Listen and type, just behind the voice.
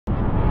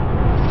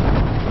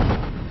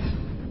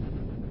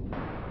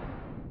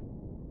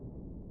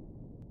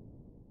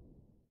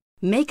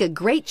Make a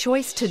great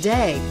choice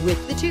today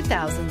with the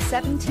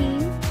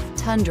 2017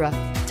 Tundra.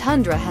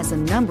 Tundra has a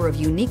number of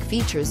unique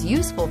features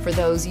useful for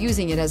those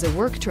using it as a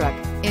work truck,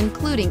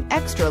 including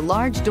extra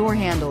large door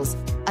handles,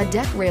 a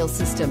deck rail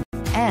system,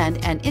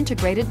 and an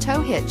integrated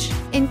tow hitch.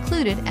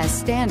 Included as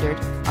standard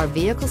are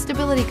vehicle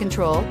stability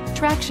control,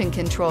 traction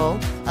control,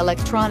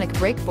 electronic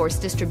brake force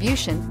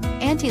distribution,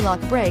 anti-lock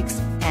brakes,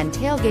 and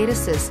tailgate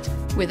assist.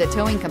 With a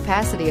towing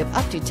capacity of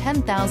up to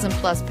 10,000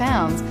 plus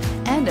pounds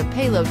and a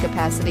payload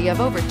capacity of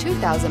over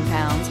 2,000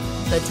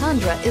 pounds, the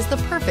Tundra is the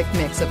perfect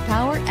mix of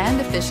power and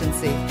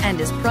efficiency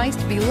and is priced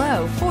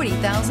below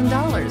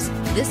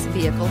 $40,000. This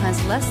vehicle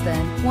has less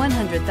than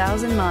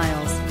 100,000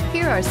 miles.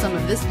 Here are some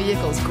of this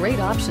vehicle's great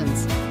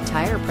options: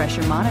 tire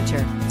pressure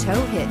monitor,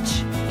 tow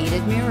hitch,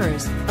 heated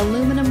mirrors,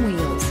 aluminum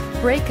wheels,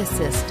 brake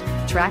assist,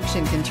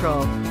 traction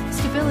control,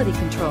 stability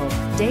control,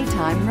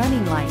 daytime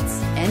running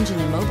lights, engine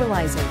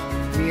immobilizer,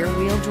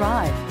 rear-wheel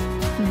drive.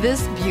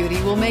 This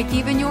beauty will make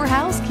even your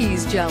house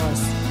keys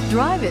jealous.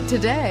 Drive it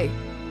today.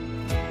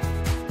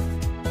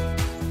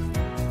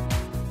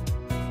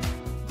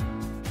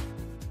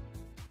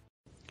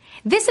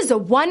 This is a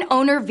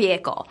one-owner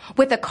vehicle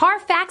with a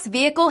CARFAX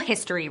Vehicle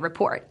History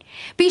Report.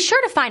 Be sure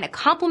to find a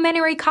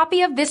complimentary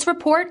copy of this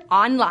report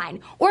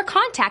online or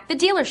contact the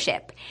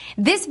dealership.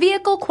 This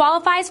vehicle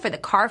qualifies for the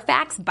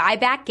CARFAX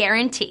Buyback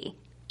Guarantee.